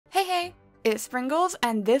It's Sprinkles,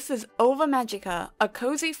 and this is OVA MAGICA, a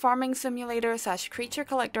cozy farming simulator / creature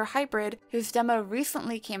collector hybrid whose demo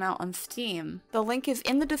recently came out on Steam. The link is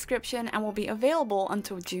in the description and will be available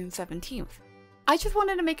until June 17th. I just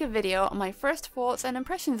wanted to make a video on my first thoughts and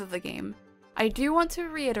impressions of the game. I do want to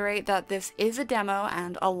reiterate that this is a demo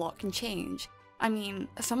and a lot can change. I mean,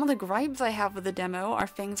 some of the gripes I have with the demo are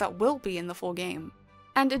things that will be in the full game.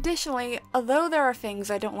 And additionally, although there are things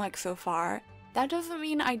I don't like so far, that doesn't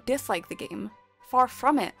mean I dislike the game. Far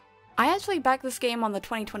from it. I actually backed this game on the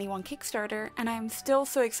 2021 Kickstarter, and I am still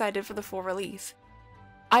so excited for the full release.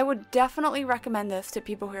 I would definitely recommend this to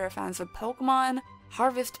people who are fans of Pokemon,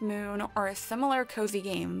 Harvest Moon, or similar cozy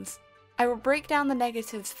games. I will break down the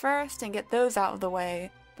negatives first and get those out of the way,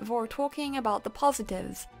 before talking about the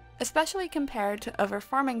positives, especially compared to other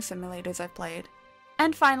farming simulators I've played.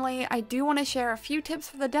 And finally, I do want to share a few tips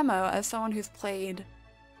for the demo as someone who's played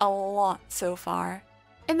a lot so far.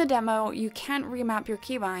 In the demo, you can't remap your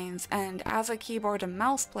keybinds, and as a keyboard and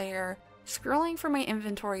mouse player, scrolling for my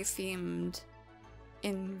inventory seemed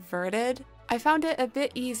inverted. I found it a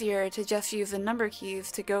bit easier to just use the number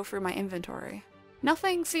keys to go through my inventory.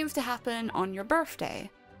 Nothing seems to happen on your birthday,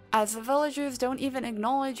 as the villagers don't even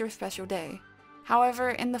acknowledge your special day. However,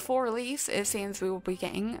 in the full release, it seems we will be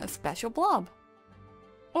getting a special blob.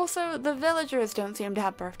 Also, the villagers don't seem to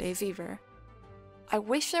have birthdays either. I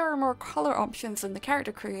wish there were more color options in the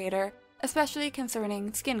character creator, especially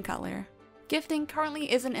concerning skin color. Gifting currently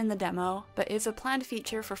isn't in the demo, but is a planned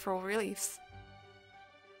feature for full release.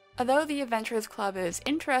 Although the Adventurers Club is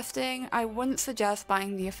interesting, I wouldn't suggest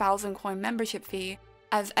buying the 1,000 coin membership fee,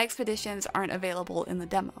 as expeditions aren't available in the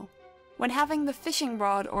demo. When having the fishing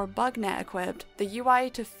rod or bug net equipped, the UI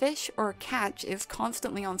to fish or catch is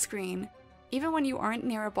constantly on screen, even when you aren't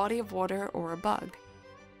near a body of water or a bug.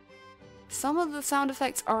 Some of the sound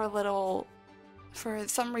effects are a little... For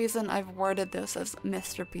some reason I've worded this as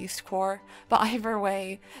Mr. Beast core, but either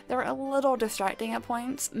way, they're a little distracting at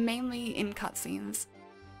points, mainly in cutscenes.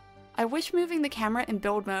 I wish moving the camera in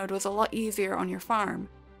build mode was a lot easier on your farm.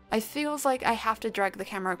 It feels like I have to drag the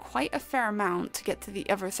camera quite a fair amount to get to the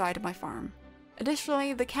other side of my farm.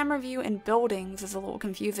 Additionally, the camera view in buildings is a little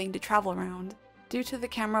confusing to travel around, due to the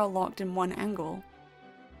camera locked in one angle.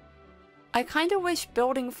 I kinda wish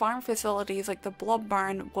building farm facilities like the Blob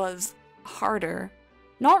Barn was harder.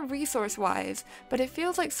 Not resource-wise, but it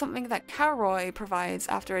feels like something that Cowroy provides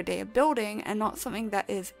after a day of building and not something that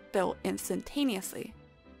is built instantaneously.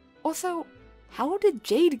 Also, how did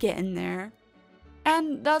Jade get in there?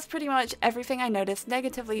 And that's pretty much everything I noticed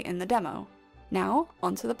negatively in the demo. Now,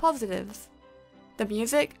 onto the positives. The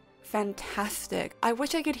music? Fantastic. I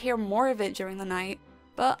wish I could hear more of it during the night,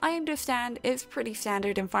 but I understand it's pretty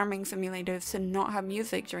standard in farming simulators to not have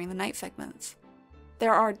music during the night segments.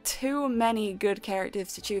 There are too many good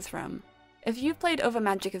characters to choose from. If you've played OVA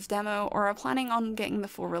MAGICA's demo or are planning on getting the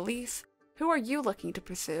full release, who are you looking to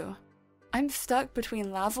pursue? I'm stuck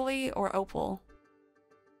between Lazuli or Opal.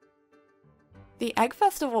 The Egg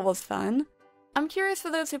Festival was fun. I'm curious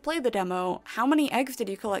for those who played the demo, how many eggs did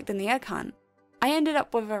you collect in the egg hunt? I ended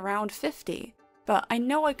up with around 50, but I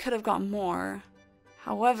know I could have gotten more.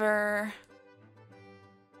 However,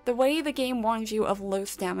 the way the game warns you of low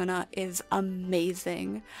stamina is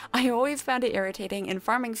amazing. I always found it irritating in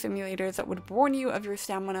farming simulators that would warn you of your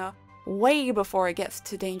stamina way before it gets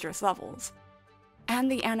to dangerous levels.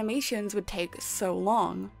 And the animations would take so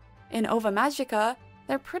long. In OVA MAGICA,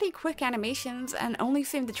 they're pretty quick animations and only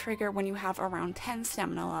seem to trigger when you have around 10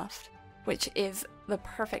 stamina left, which is the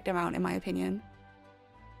perfect amount in my opinion.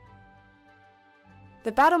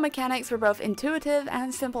 The battle mechanics were both intuitive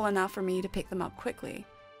and simple enough for me to pick them up quickly.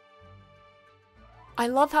 I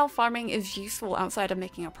love how farming is useful outside of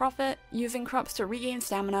making a profit. Using crops to regain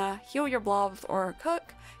stamina, heal your blobs, or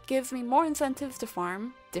cook gives me more incentives to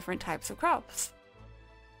farm different types of crops.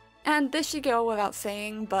 And this should go without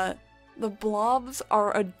saying, but the blobs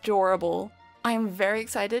are adorable. I am very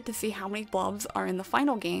excited to see how many blobs are in the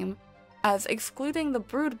final game, as excluding the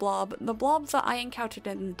brood blob, the blobs that I encountered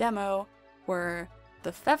in the demo were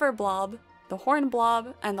the feather blob, the horn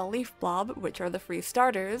blob, and the leaf blob, which are the free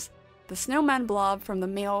starters, the snowman blob from the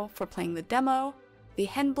mail for playing the demo, the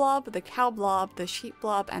hen blob, the cow blob, the sheep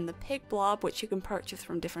blob, and the pig blob, which you can purchase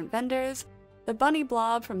from different vendors, the bunny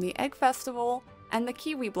blob from the egg festival, and the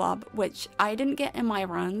kiwi blob, which I didn't get in my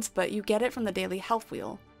runs, but you get it from the daily health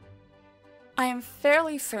wheel. I am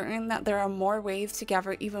fairly certain that there are more ways to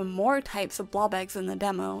gather even more types of blob eggs in the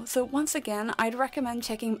demo, so once again, I'd recommend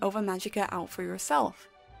checking OVA MAGICA out for yourself.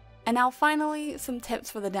 And now finally, some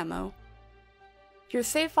tips for the demo. Your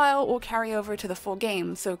save file will carry over to the full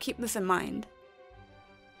game, so keep this in mind.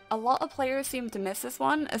 A lot of players seem to miss this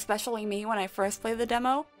one, especially me when I first played the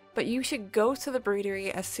demo, but you should go to the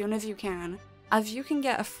breedery as soon as you can, as you can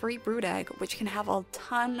get a free brood egg which can have a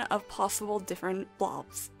ton of possible different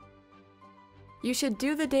blobs. You should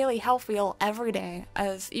do the daily health wheel every day,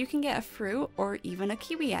 as you can get a fruit or even a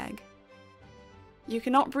kiwi egg. You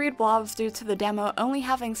cannot breed blobs due to the demo only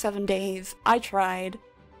having 7 days. I tried.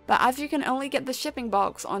 But as you can only get the shipping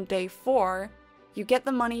box on day 4, you get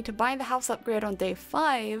the money to buy the house upgrade on day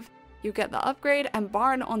 5, you get the upgrade and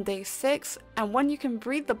barn on day 6, and when you can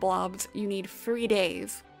breed the blobs, you need 3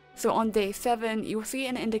 days. So on day 7, you'll see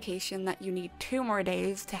an indication that you need 2 more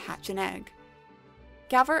days to hatch an egg.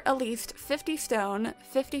 Gather at least 50 stone,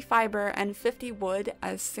 50 fiber, and 50 wood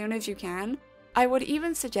as soon as you can. I would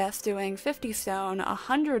even suggest doing 50 stone,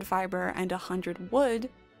 100 fiber, and 100 wood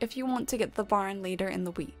if you want to get the barn later in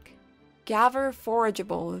the week. Gather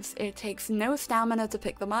forageables. It takes no stamina to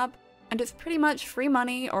pick them up, and it's pretty much free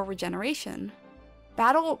money or regeneration.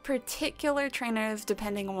 Battle particular trainers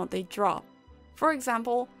depending on what they drop. For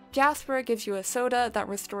example, Jasper gives you a soda that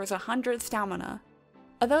restores 100 stamina.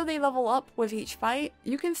 Although they level up with each fight,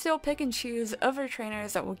 you can still pick and choose other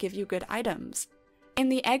trainers that will give you good items. In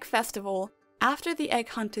the Egg Festival, after the egg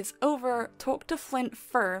hunt is over, talk to Flint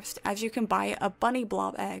first as you can buy a bunny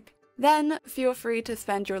blob egg. Then, feel free to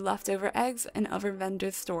spend your leftover eggs in other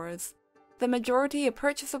vendors' stores. The majority of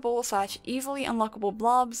purchasable / easily unlockable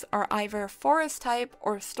blobs are either forest type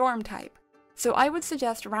or storm type, so I would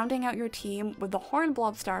suggest rounding out your team with the horn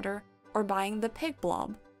blob starter or buying the pig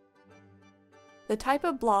blob. The type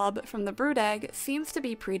of blob from the brood egg seems to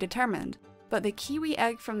be predetermined, but the kiwi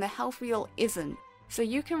egg from the health wheel isn't, so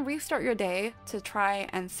you can restart your day to try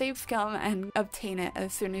and save scum and obtain it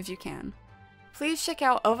as soon as you can. Please check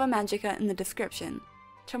out OVA Magica in the description.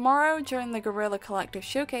 Tomorrow during the Guerrilla Collective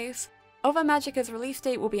Showcase, OVA Magica's release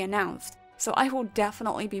date will be announced, so I will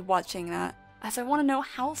definitely be watching that, as I want to know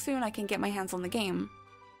how soon I can get my hands on the game.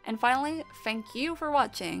 And finally, thank you for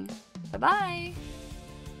watching. Bye bye!